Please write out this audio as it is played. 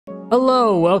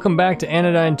Hello, welcome back to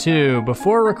Anodyne 2.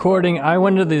 Before recording, I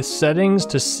went into the settings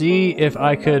to see if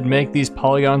I could make these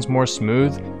polygons more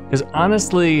smooth, because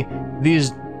honestly,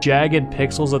 these jagged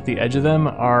pixels at the edge of them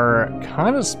are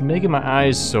kind of making my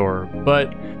eyes sore,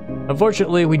 but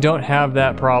unfortunately we don't have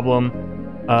that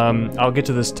problem. I'll get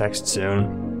to this text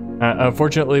soon.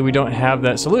 Unfortunately we don't have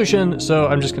that solution, so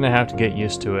I'm just gonna have to get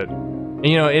used to it. And,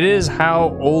 you know, it is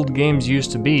how old games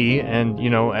used to be, and you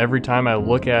know, every time I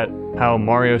look at how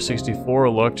Mario 64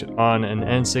 looked on an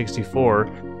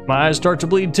N64, my eyes start to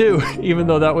bleed too, even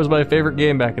though that was my favorite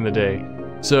game back in the day.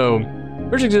 So,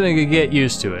 we're just gonna get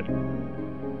used to it.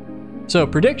 So,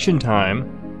 prediction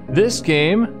time. This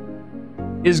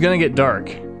game is gonna get dark.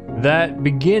 That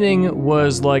beginning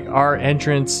was like our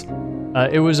entrance.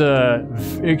 It was a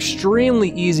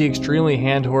extremely easy, extremely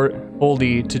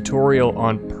hand-holdy tutorial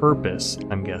on purpose,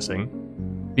 I'm guessing.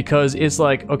 Because it's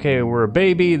like, okay, we're a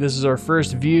baby, this is our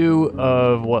first view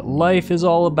of what life is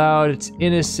all about, it's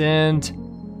innocent,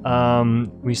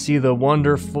 we see the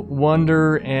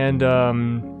wonder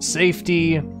and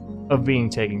safety of being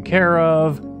taken care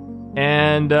of,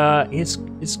 and this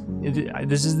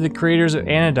is the creators of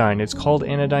Anodyne, it's called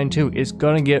Anodyne 2, it's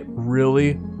gonna get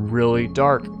really, really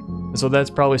dark. And so that's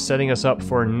probably setting us up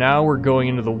for now we're going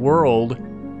into the world,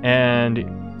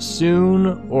 and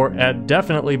soon, or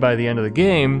definitely by the end of the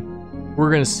game, we're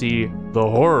gonna see the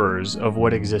horrors of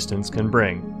what existence can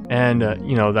bring. And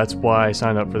you know, that's why I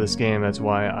signed up for this game. That's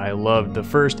why I loved the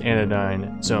first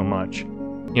Anodyne so much.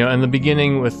 You know, in the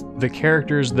beginning with the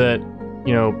characters that,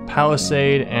 you know,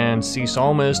 Palisade and Sea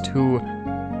Psalmist, who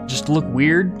just look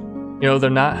weird. You know,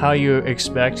 they're not how you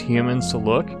expect humans to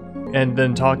look. And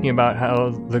then talking about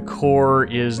how the core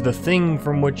is the thing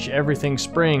from which everything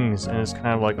springs, and it's kind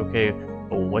of like, okay,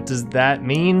 what does that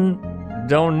mean?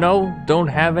 Don't know, don't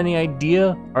have any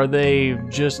idea. Are they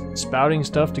just spouting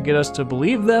stuff to get us to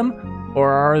believe them?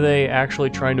 Or are they actually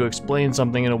trying to explain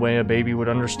something in a way a baby would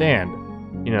understand?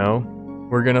 You know,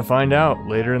 we're gonna find out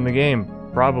later in the game,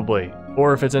 probably.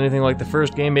 Or if it's anything like the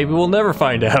first game, maybe we'll never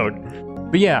find out.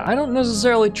 But yeah, I don't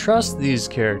necessarily trust these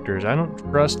characters. I don't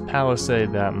trust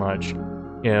Palisade that much.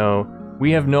 You know,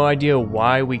 we have no idea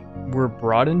why we were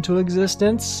brought into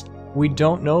existence. We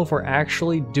don't know if we're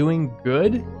actually doing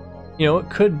good. You know, it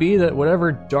could be that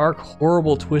whatever dark,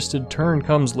 horrible, twisted turn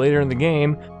comes later in the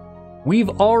game, we've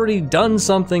already done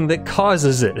something that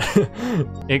causes it.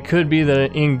 It could be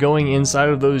that in going inside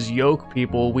of those yoke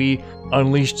people, we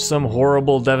unleashed some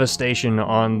horrible devastation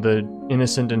on the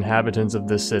innocent inhabitants of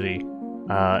this city.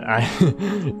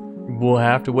 We'll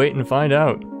have to wait and find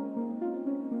out.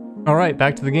 Alright,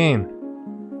 back to the game.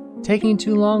 Taking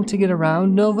too long to get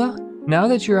around, Nova? Now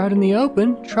that you're out in the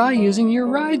open, try using your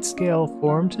ride scale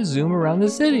form to zoom around the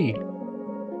city.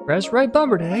 Press right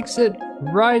bumper to exit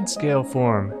ride scale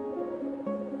form.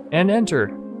 And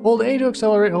enter. Hold A to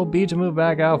accelerate, hold B to move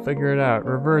back out, figure it out.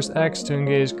 Reverse X to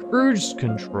engage cruise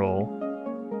control.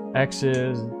 X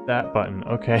is that button,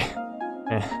 okay.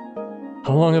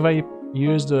 How long have I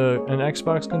used an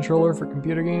Xbox controller for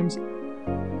computer games?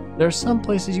 There are some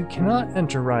places you cannot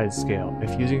enter ride scale.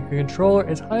 If using a controller,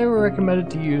 it's highly recommended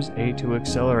to use A to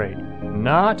accelerate,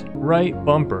 not right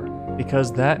bumper,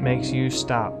 because that makes you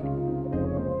stop.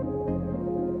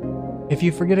 If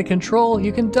you forget a control,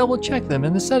 you can double check them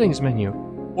in the settings menu,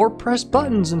 or press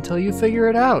buttons until you figure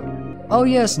it out. Oh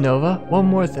yes, Nova, one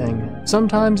more thing.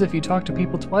 Sometimes if you talk to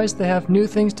people twice, they have new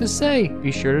things to say.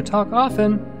 Be sure to talk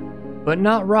often, but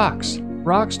not rocks.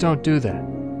 Rocks don't do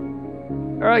that.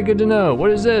 Alright, good to know. What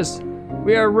is this?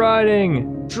 We are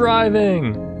riding,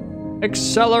 driving,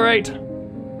 accelerate.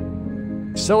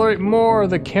 Accelerate more,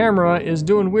 the camera is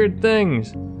doing weird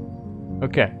things.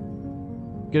 Okay.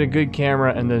 Get a good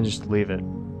camera and then just leave it.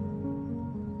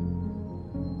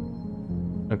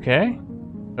 Okay.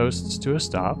 Coasts to a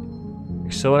stop.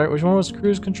 Accelerate, which one was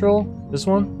cruise control? This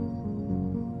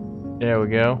one? There we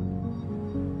go.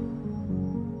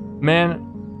 Man,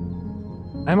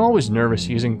 I'm always nervous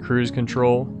using cruise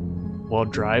control while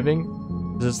driving,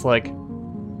 because it's like,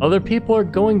 other people are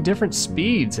going different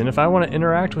speeds, and if I want to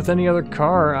interact with any other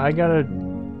car, I gotta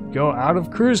go out of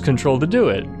cruise control to do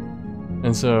it.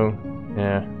 And so,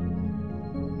 yeah.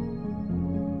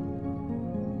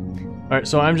 Alright,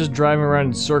 so I'm just driving around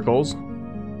in circles.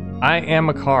 I am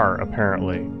a car,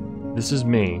 apparently. This is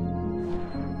me.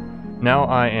 Now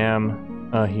I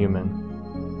am a human.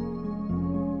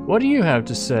 What do you have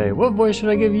to say? What voice should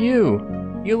I give you?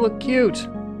 You look cute.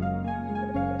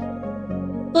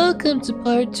 Welcome to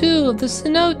part 2 of the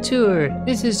Snow Tour.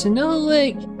 This is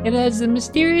Zelda-like. It has the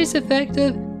mysterious effect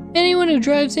of anyone who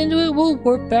drives into it will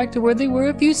warp back to where they were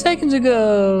a few seconds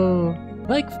ago.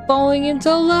 Like falling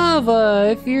into lava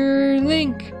if you're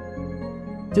Link.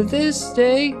 To this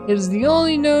day, it is the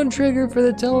only known trigger for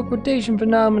the teleportation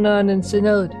phenomenon in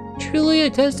Sinnoh. Truly a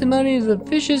testimony to the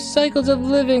vicious cycles of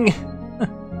living.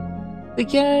 We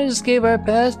cannot escape our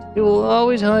past. It will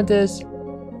always haunt us.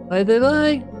 By the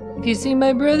by, if you see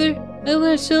my brother, I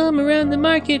want to sell him around the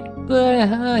market,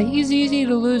 but he's easy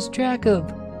to lose track of.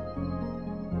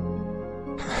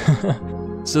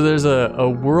 So there's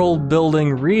a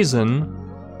world-building reason,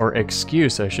 or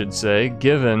excuse I should say,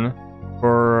 given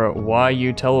for why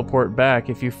you teleport back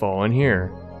if you fall in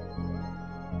here.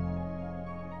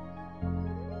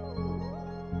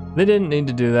 They didn't need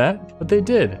to do that, but they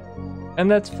did. And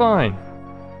that's fine.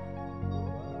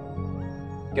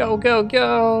 Go, go,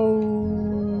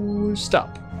 go!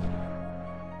 Stop.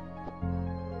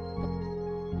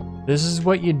 This is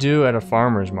what you do at a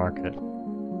farmer's market.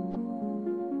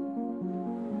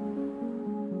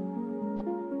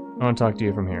 I want to talk to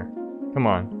you from here. Come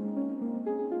on.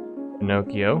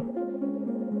 Pinocchio.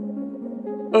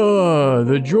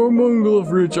 The Jormungla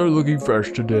fruits are looking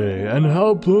fresh today, and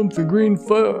how plump the green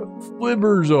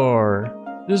flibbers are.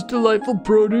 This delightful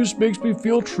produce makes me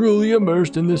feel truly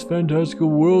immersed in this fantastical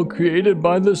world created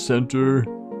by the center.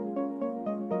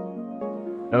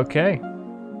 Okay,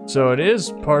 so it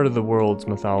is part of the world's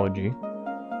mythology.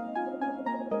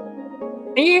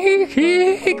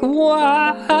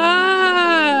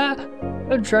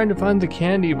 I'm trying to find the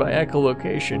candy by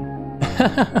echolocation.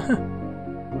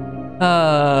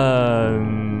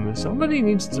 Somebody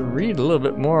needs to read a little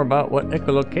bit more about what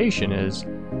echolocation is.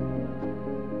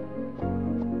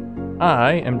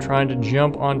 I am trying to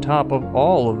jump on top of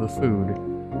all of the food.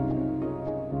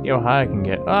 See how high I can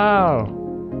get. Oh!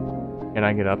 Can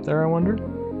I get up there, I wonder?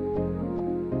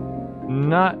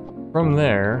 Not from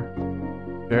there.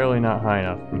 Barely not high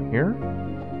enough. From here?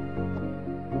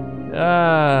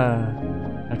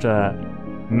 I have to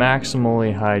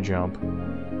maximally high jump.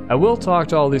 I will talk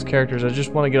to all these characters, I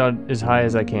just want to get on as high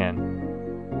as I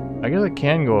can. I guess I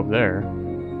can go up there.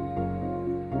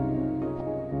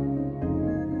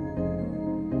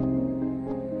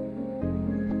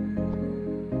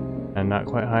 And not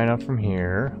quite high enough from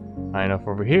here. High enough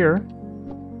over here.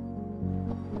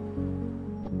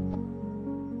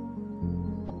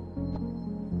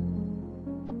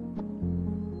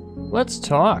 Let's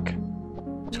talk,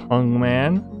 tongue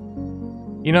man.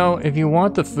 You know, if you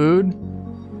want the food,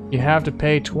 you have to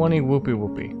pay 20 whoopee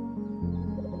whoopee.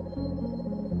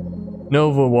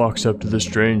 Nova walks up to the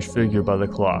strange figure by the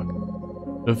clock.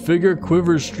 The figure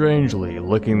quivers strangely,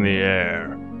 licking the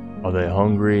air. Are they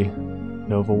hungry?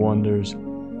 Nova wonders.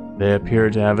 They appear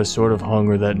to have a sort of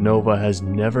hunger that Nova has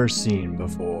never seen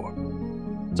before.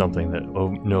 Something that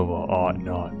Nova ought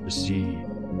not to see.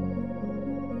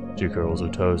 She curls her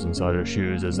toes inside her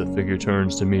shoes as the figure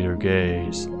turns to meet her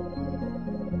gaze.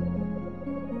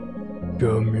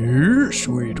 Come here,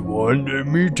 sweet one, let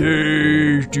me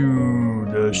taste you.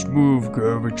 The smooth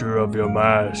curvature of your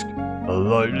mask, the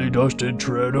lightly dusted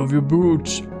tread of your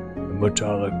boots, the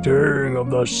metallic tang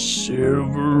of the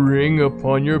silver ring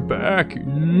upon your back.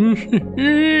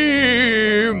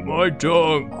 My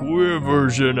tongue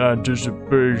quivers in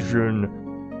anticipation.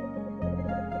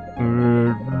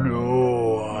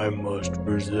 No, I must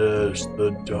resist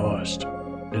the dust.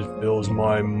 It fills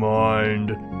my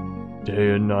mind.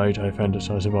 Day and night I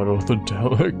fantasize about all the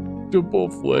delectable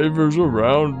flavors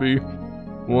around me.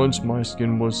 Once my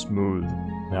skin was smooth,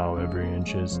 now every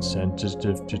inch is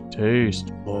sensitive to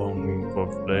taste, longing for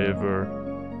flavor.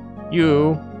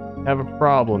 You have a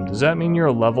problem. Does that mean you're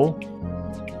a level?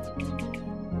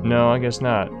 No, I guess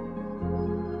not.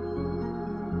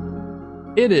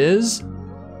 It is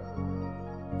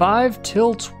 5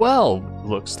 till 12,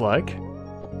 looks like.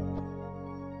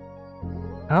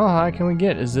 How high can we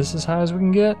get? Is this as high as we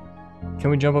can get? Can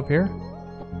we jump up here?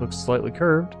 Looks slightly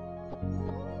curved.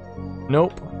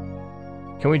 Nope.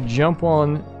 Can we jump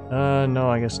on? No,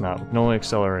 I guess not. We can only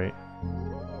accelerate.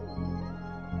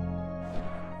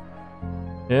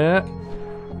 Yeah.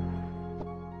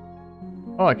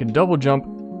 Oh, I can double jump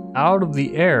out of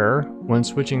the air when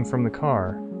switching from the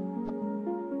car.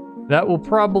 That will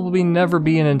probably never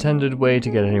be an intended way to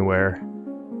get anywhere.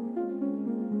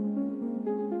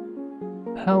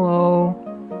 Hello.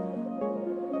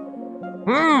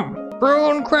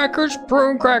 Prune crackers,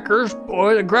 prune crackers.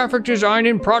 Boy, the graphic design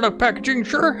and product packaging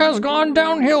sure has gone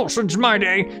downhill since my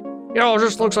day. It all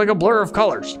just looks like a blur of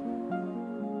colors.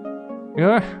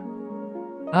 Yeah.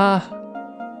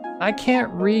 I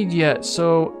can't read yet,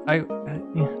 so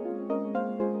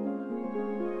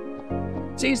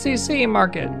CCC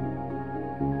market.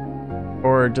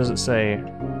 Or does it say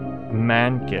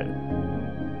Mankit?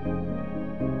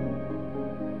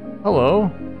 Hello.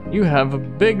 You have a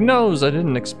big nose I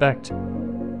didn't expect.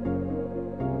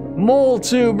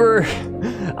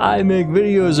 MoleTuber! I make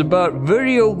videos about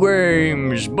video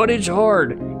games, but it's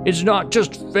hard. It's not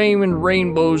just fame and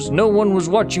rainbows. No one was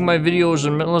watching my videos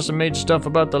unless I made stuff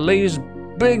about the latest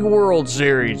Big World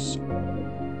series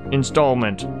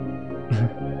installment.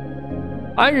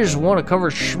 I just want to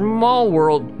cover small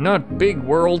world, not big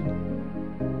world.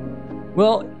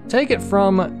 Well, take it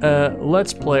from a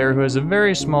Let's Player who has a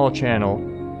very small channel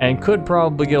and could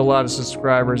probably get a lot of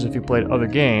subscribers if you played other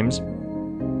games.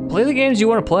 Play the games you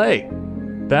want to play.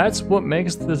 That's what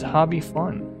makes this hobby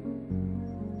fun.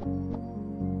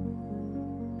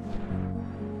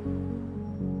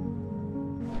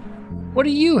 What do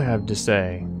you have to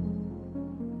say?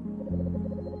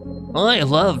 I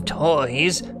love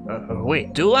toys.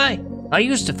 Wait, do I? I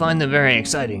used to find them very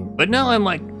exciting, but now I'm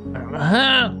like,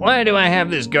 why do I have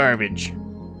this garbage?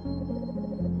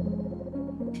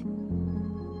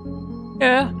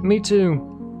 Yeah, me too.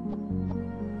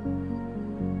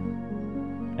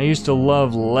 I used to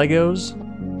love Legos,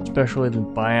 especially the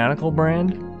Bionicle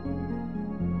brand.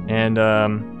 And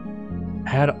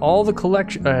had all the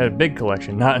collection. I had a big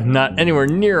collection, not anywhere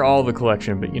near all the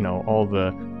collection, but you know, all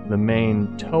the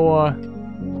main Toa.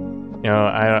 You know,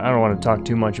 I don't want to talk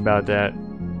too much about that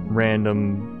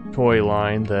random toy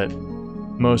line that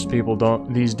most people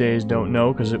these days don't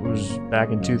know because it was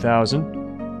back in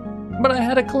 2000. But I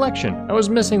had a collection. I was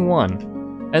missing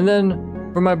one. And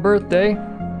then for my birthday,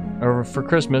 or for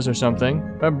Christmas or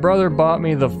something, my brother bought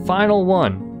me the final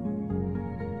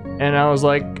one. And I was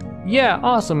like, yeah,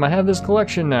 awesome, I have this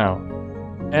collection now.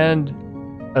 And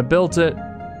I built it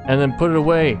and then put it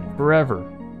away forever.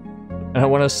 And I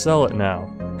want to sell it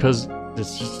now, because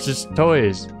it's just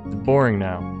toys. It's boring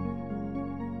now.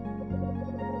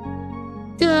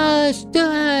 Dust,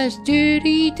 dust,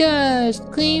 dirty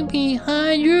dust, clean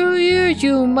behind your ears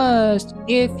you must.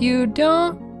 If you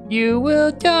don't, you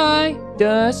will die.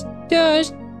 Dust,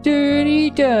 dust, dirty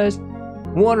dust.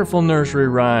 Wonderful nursery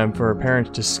rhyme for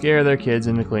parents to scare their kids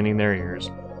into cleaning their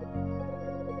ears.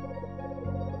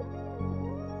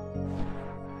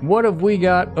 What have we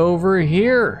got over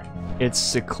here? It's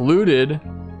secluded.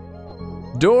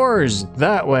 Doors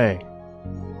that way.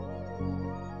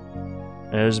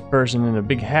 There's a person in a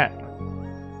big hat.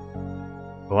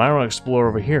 Well, I want to explore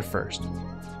over here first.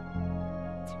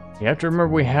 You have to remember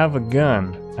we have a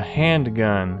gun, a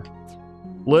handgun,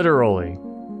 literally.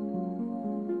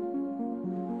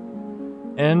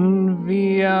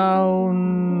 Environment.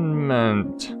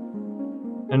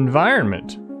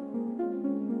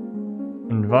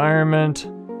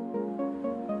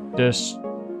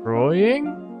 Destroying?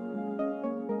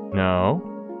 No.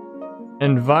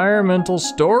 Environmental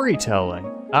storytelling.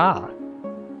 Ah,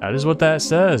 that is what that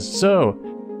says. So,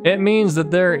 it means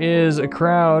that there is a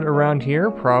crowd around here,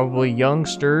 probably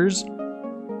youngsters,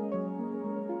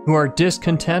 who are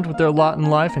discontent with their lot in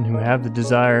life and who have the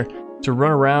desire to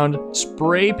run around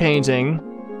spray painting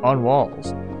on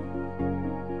walls.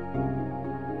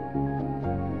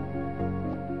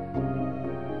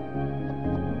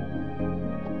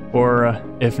 Or,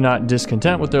 if not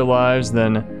discontent with their lives,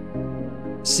 then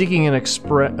seeking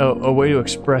a way to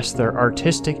express their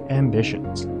artistic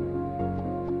ambitions.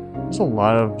 There's a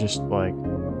lot of just like,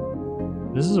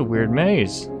 this is a weird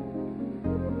maze.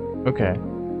 Okay,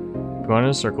 going in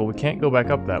a circle. We can't go back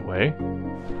up that way.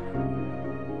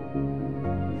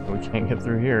 We can't get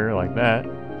through here like that.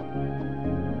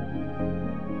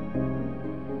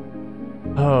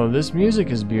 Oh, this music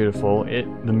is beautiful.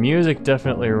 The music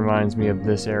definitely reminds me of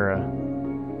this era.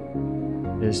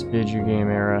 This video game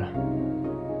era.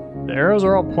 The arrows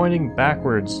are all pointing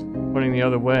backwards, pointing the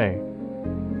other way.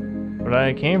 But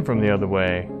I came from the other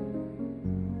way.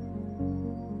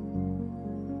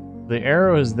 The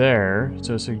arrow is there,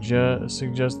 so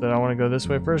suggest that I want to go this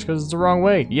way first because it's the wrong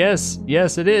way. Yes,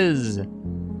 yes it is.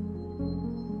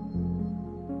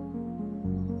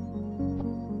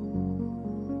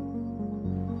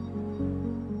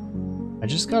 I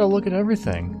just gotta look at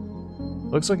everything.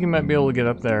 Looks like you might be able to get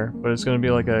up there, but it's gonna be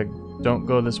like a don't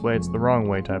go this way, it's the wrong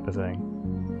way type of thing.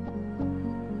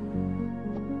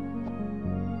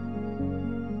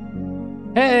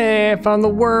 Hey, I found the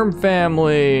worm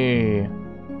family!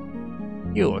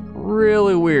 You look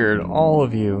really weird, all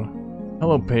of you.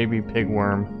 Hello, baby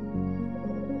pigworm.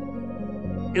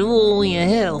 If only I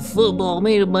had a football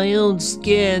made of my own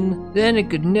skin, then it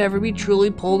could never be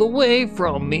truly pulled away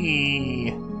from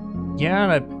me. Yeah,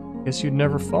 and I guess you'd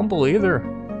never fumble either.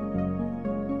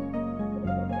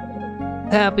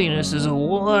 Happiness is a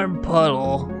warm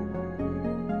puddle.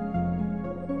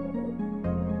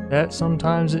 That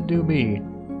sometimes it do be.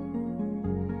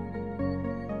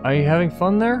 Are you having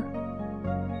fun there?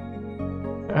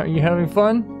 Are you having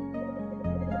fun?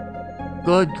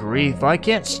 Good grief, I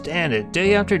can't stand it.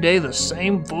 Day after day, the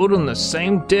same food on the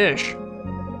same dish.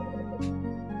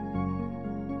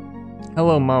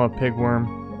 Hello, Mama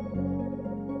Pigworm.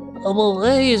 A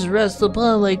malaise rests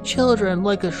upon my children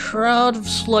like a shroud of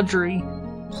sludgery.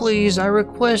 Please, I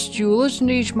request you, listen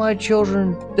to each of my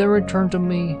children, then return to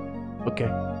me. Okay.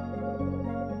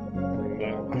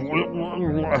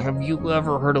 Have you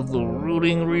ever heard of the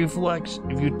rooting reflex?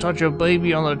 If you touch a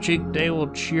baby on the cheek, they will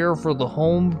cheer for the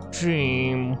home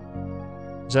team.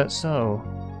 Is that so?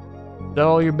 Is that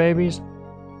all your babies?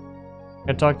 Can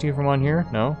I talk to you from on here?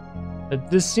 No?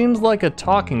 This seems like a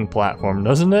talking platform,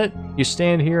 doesn't it? You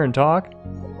stand here and talk?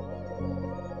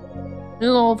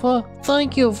 Nova,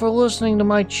 thank you for listening to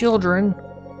my children.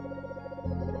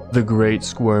 The great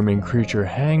squirming creature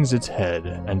hangs its head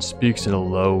and speaks in a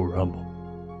low rumble.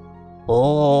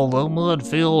 Oh, the mud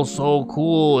feels so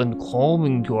cool and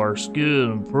calming to our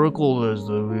skin, prickled as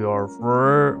though we are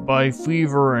by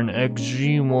fever and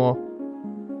eczema.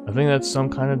 I think that's some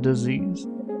kind of disease.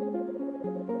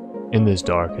 In this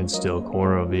dark and still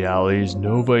corner of the alleys,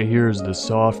 Nova hears the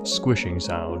soft squishing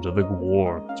sounds of the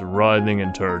worms writhing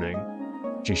and turning.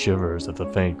 She shivers at the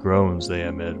faint groans they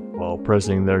emit while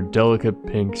pressing their delicate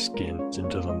pink skins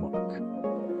into the muck.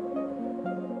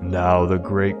 Now the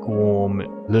great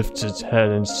worm lifts its head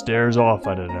and stares off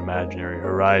at an imaginary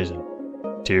horizon,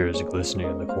 tears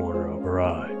glistening in the corner of her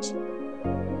eyes.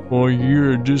 I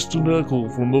hear a distant echo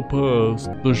from the past,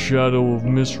 the shadow of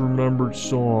misremembered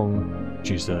song,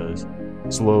 she says,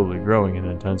 slowly growing in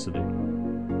intensity.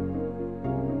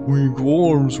 We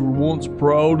worms were once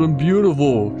proud and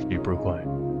beautiful, she proclaimed,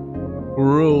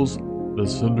 or else the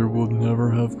cinder would never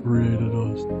have created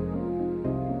us.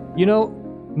 You know,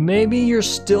 maybe you're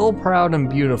still proud and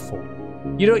beautiful.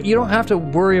 You don't have to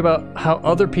worry about how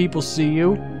other people see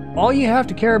you. All you have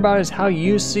to care about is how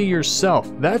you see yourself.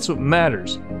 That's what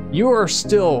matters. You are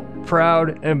still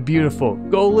proud and beautiful.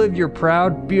 Go live your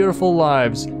proud, beautiful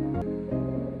lives.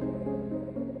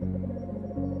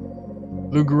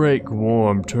 The great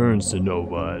worm turns to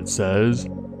Nova and says,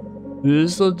 "It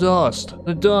is the dust.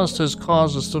 The dust has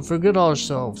caused us to forget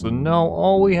ourselves, and now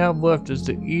all we have left is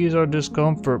to ease our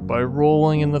discomfort by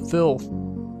rolling in the filth.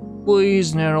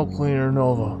 Please, Nano Cleaner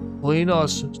Nova, clean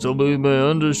us so we may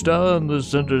understand the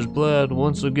cinder's plan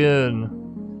once again."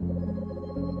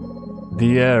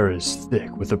 The air is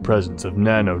thick with the presence of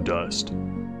nanodust.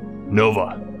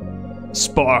 Nova,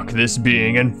 spark this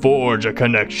being and forge a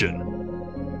connection.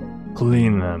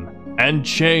 Clean them and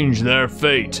change their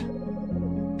fate.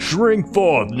 Shrink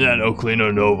forth, Nano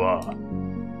Cleaner Nova.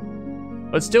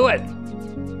 Let's do it.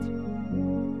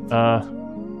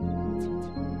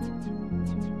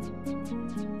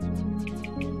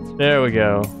 There we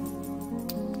go.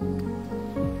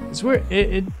 It's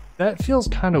weird. That feels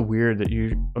kind of weird that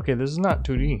you. Okay, this is not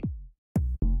 2D.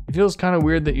 It feels kind of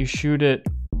weird that you shoot it.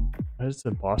 What is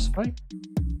the boss fight?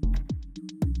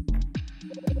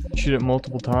 Shoot it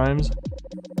multiple times.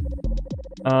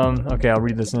 Okay, I'll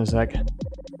read this in a sec.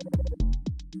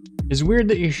 It's weird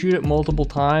that you shoot it multiple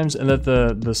times and that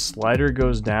the slider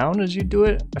goes down as you do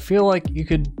it. I feel like you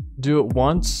could do it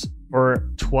once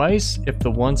or twice if the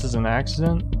once is an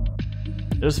accident.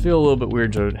 It does feel a little bit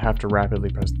weird to have to rapidly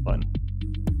press the button.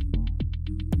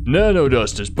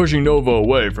 Nanodust is pushing Nova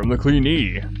away from the Clean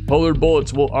E. Colored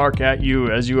bullets will arc at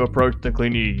you as you approach the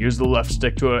Clean E. Use the left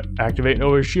stick to activate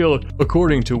Nova's shield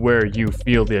according to where you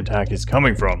feel the attack is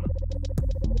coming from.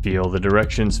 Feel the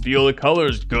directions, feel the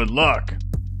colors, good luck!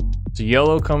 So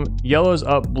yellow's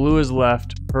up, blue is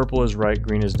left, purple is right,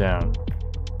 green is down.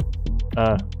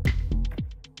 Okay,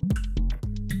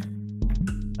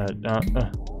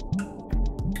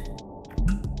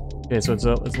 so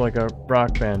it's like a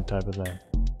rock band type of thing.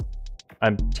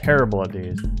 I'm terrible at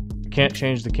these. I can't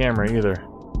change the camera either.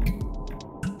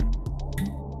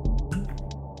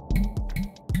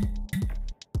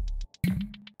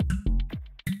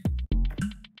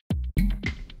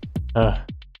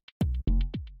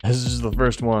 This is the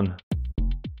first one.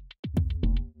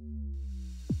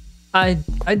 I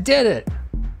did it!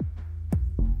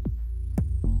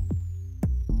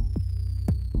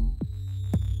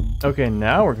 Okay,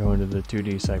 now we're going to the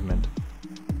 2D segment.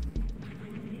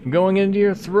 I'm going into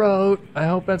your throat. I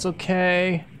hope that's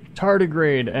okay.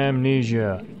 Tardigrade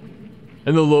amnesia.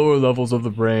 In the lower levels of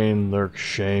the brain lurk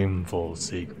shameful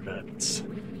secrets.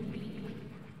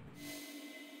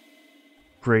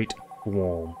 Great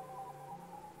worm.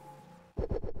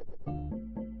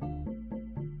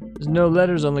 There's no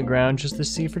letters on the ground, just the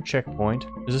C for checkpoint.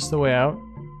 Is this the way out? I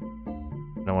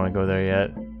don't want to go there yet.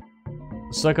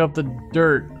 Suck up the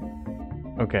dirt.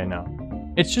 Okay, no.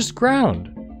 It's just ground.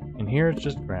 And here it's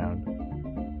just ground.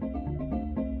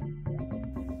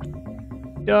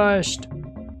 Dust!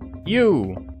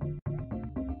 You!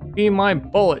 Be my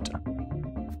bullet!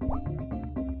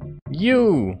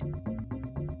 You!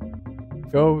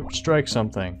 Go strike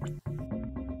something.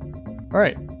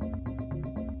 Alright.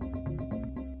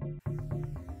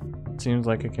 Seems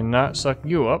like I cannot suck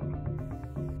you up.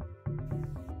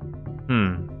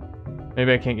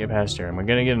 Maybe I can't get past here. Am I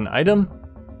gonna get an item?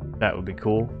 That would be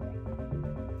cool.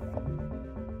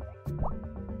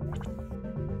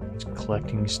 Just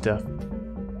collecting stuff.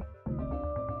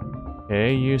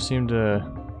 Okay, you seem to...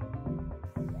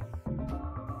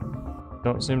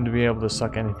 don't seem to be able to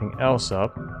suck anything else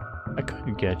up. I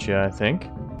could get you, I think.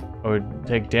 I would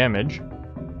take damage.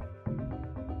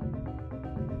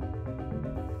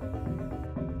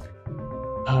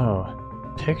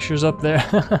 Oh, pictures up there.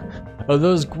 Oh,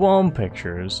 those Guam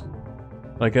pictures.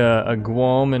 Like a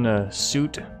Guam in a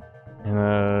suit and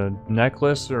a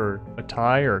necklace or a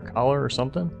tie or a collar or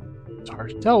something. It's hard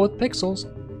to tell with pixels.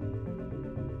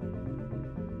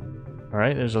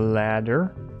 Alright, there's a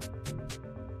ladder.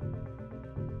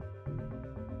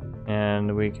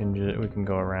 And we can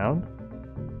go around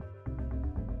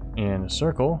in a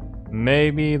circle.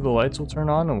 Maybe the lights will turn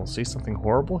on and we'll see something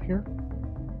horrible here.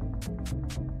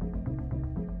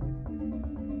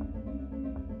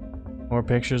 More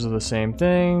pictures of the same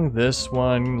thing. This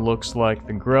one looks like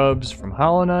the grubs from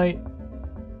Hollow Knight.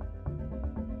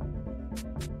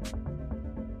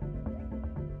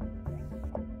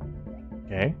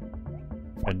 Okay.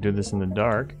 Gotta do this in the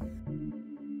dark.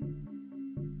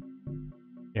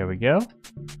 There we go.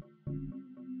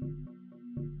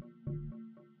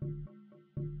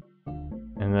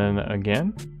 And then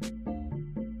again.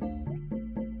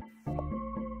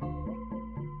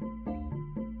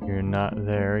 You're not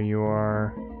there. You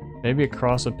are maybe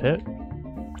across a pit.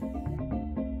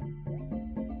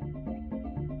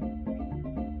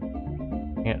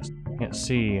 Can't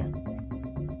see.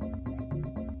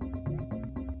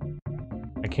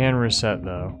 I can reset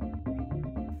though.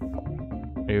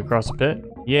 Are you across the pit?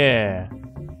 Yeah.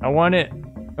 I want it.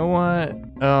 I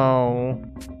want... oh.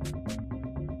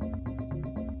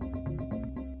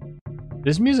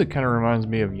 This music kind of reminds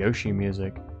me of Yoshi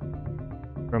music.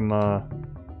 From,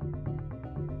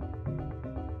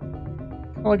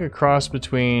 like a cross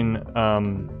between,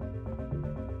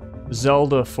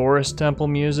 Zelda Forest Temple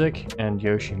music and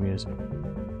Yoshi music.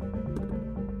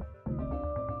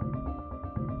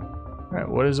 Alright,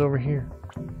 what is over here?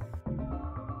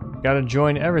 Gotta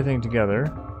join everything together.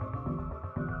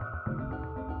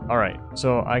 Alright,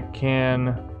 so I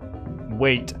can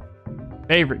wait.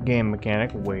 Favorite game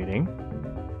mechanic, waiting.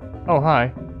 Oh,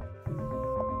 hi.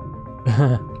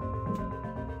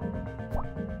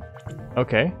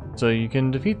 Okay, so you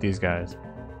can defeat these guys.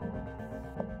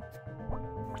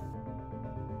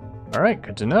 Alright,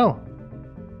 good to know.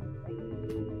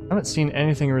 I haven't seen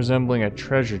anything resembling a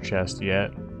treasure chest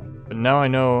yet, but now I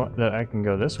know that I can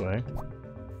go this way.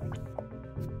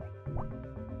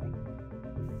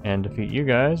 And defeat you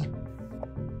guys.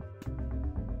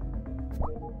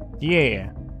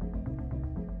 Yeah!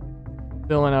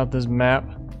 Filling out this map.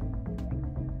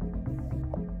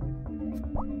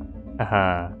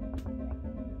 Haha.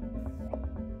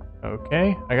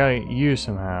 Okay, I gotta get you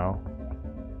somehow.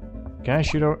 Can I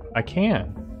shoot over? I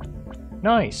can.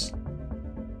 Nice.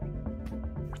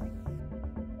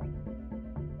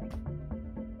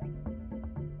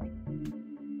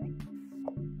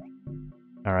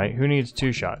 Alright, who needs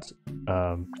 2 shots?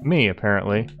 Me,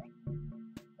 apparently.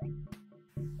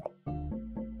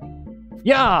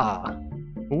 Yeah!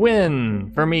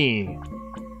 Win! For me!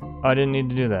 Oh, I didn't need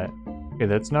to do that. Okay,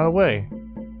 that's not a way.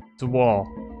 It's a wall.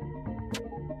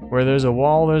 Where there's a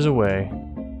wall, there's a way.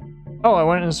 Oh, I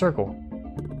went in a circle.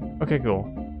 Okay, cool.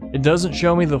 It doesn't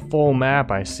show me the full map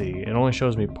I see. It only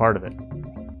shows me part of it.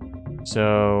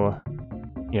 So...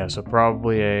 yeah, so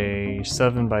probably a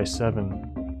 7x7.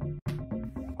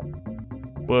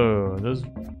 Whoa, there's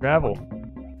gravel.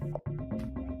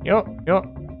 Yup,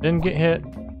 didn't get hit.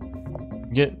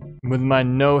 Get with my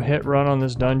no-hit run on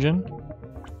this dungeon.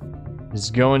 It's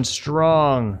going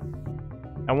strong.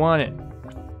 I want it.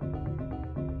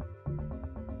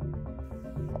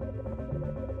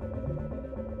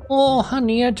 Oh,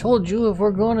 honey, I told you if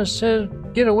we're gonna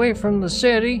get away from the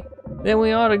city, then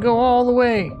we ought to go all the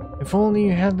way. If only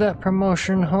you had that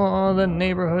promotion, oh, the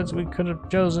neighborhoods we could have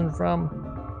chosen from.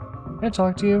 Can I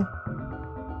talk to you?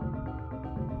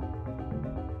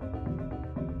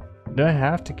 Do I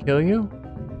have to kill you?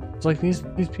 It's like these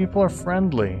people are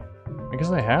friendly. I guess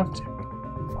I have to.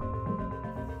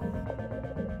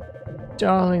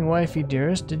 Darling wifey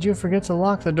dearest, did you forget to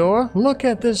lock the door? Look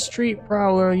at this street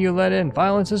prowler you let in.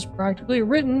 Violence is practically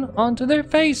written onto their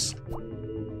face.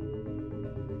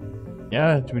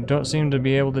 Yeah, we don't seem to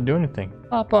be able to do anything.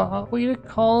 Papa, are we to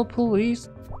call the police?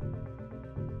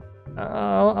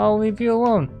 I'll leave you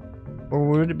alone. Or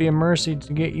would it be a mercy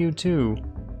to get you too?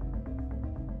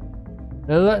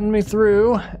 They're letting me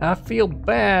through. I feel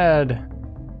bad.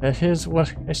 That is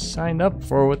what I signed up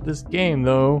for with this game,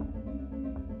 though.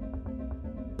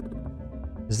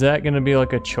 Is that gonna be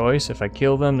like a choice? If I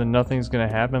kill them, then nothing's gonna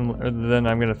happen, or then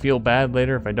I'm gonna feel bad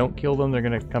later. If I don't kill them, they're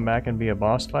gonna come back and be a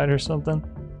boss fight or something?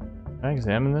 Can I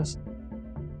examine this?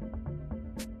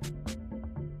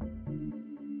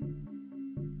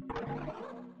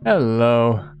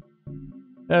 Hello.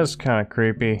 That's kind of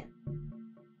creepy.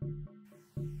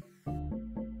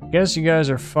 Guess you guys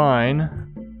are fine.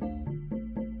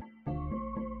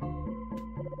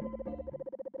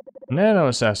 Nano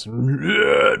assassin.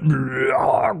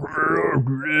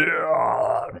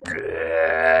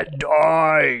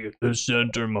 Die! The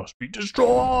center must be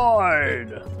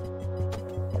destroyed!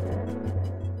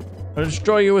 I'll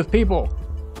destroy you with people!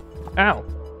 Ow!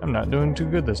 I'm not doing too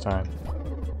good this time.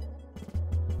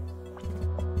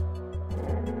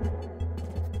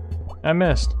 I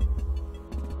missed.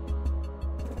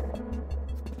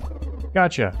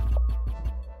 Gotcha.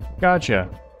 Gotcha.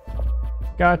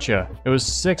 Gotcha. It was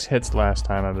 6 hits last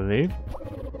time, I believe.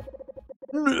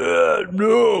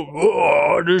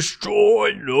 Nova!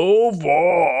 Destroy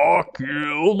Nova!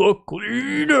 Kill the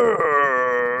cleaner!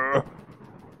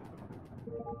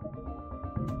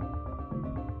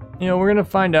 You know, we're gonna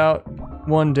find out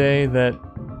one day that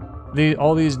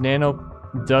all these nano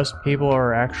dust people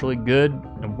are actually good,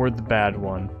 and we're the bad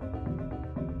one.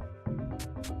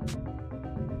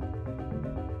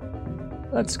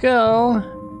 Let's go.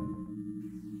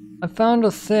 I found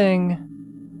a thing.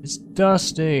 It's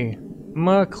dusty. I'm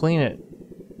gonna clean it.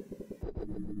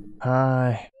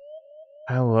 I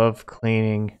love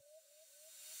cleaning.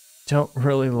 Don't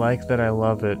really like that I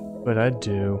love it, but I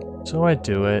do. So I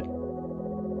do it.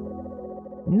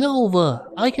 Nova,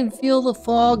 I can feel the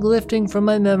fog lifting from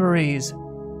my memories.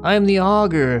 I am the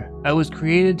Augur. I was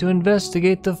created to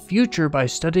investigate the future by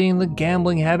studying the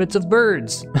gambling habits of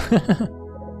birds.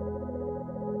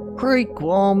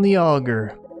 Prequam the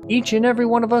Augur. Each and every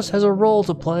one of us has a role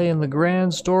to play in the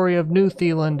grand story of New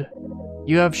Zealand.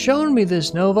 You have shown me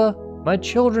this, Nova. My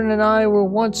children and I were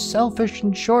once selfish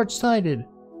and short-sighted.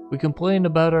 We complained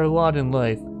about our lot in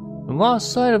life and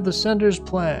lost sight of the Center's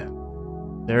plan.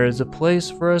 There is a place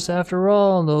for us after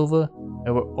all, Nova.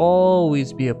 There will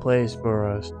always be a place for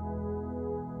us.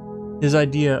 His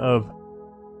idea of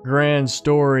grand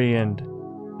story and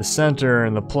the center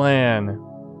and the plan.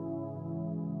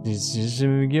 He's just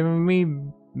giving me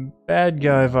bad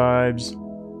guy vibes.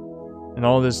 And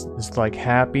all this like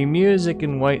happy music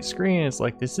and white screen. It's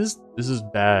like this is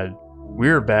bad.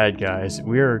 We're bad guys.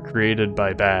 We are created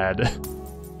by bad.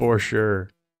 For sure.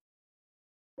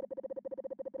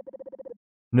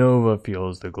 Nova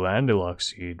feels the glandulock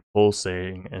seed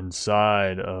pulsating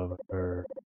inside of her.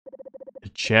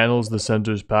 It channels the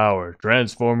center's power,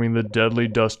 transforming the deadly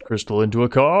dust crystal into a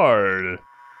card.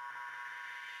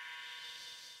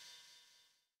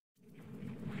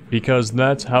 Because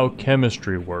that's how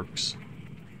chemistry works.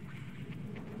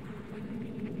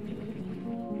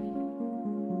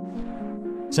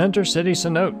 Center City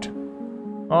Cenote.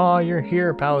 Aw, you're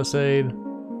here, Palisade.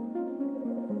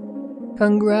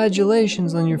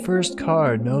 Congratulations on your first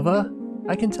card, Nova.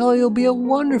 I can tell you'll be a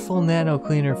wonderful nano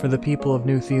cleaner for the people of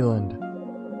New Zealand.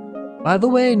 By the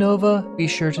way, Nova, be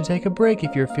sure to take a break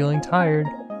if you're feeling tired.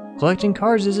 Collecting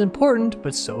cards is important,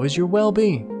 but so is your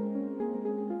well-being.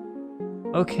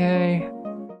 Okay,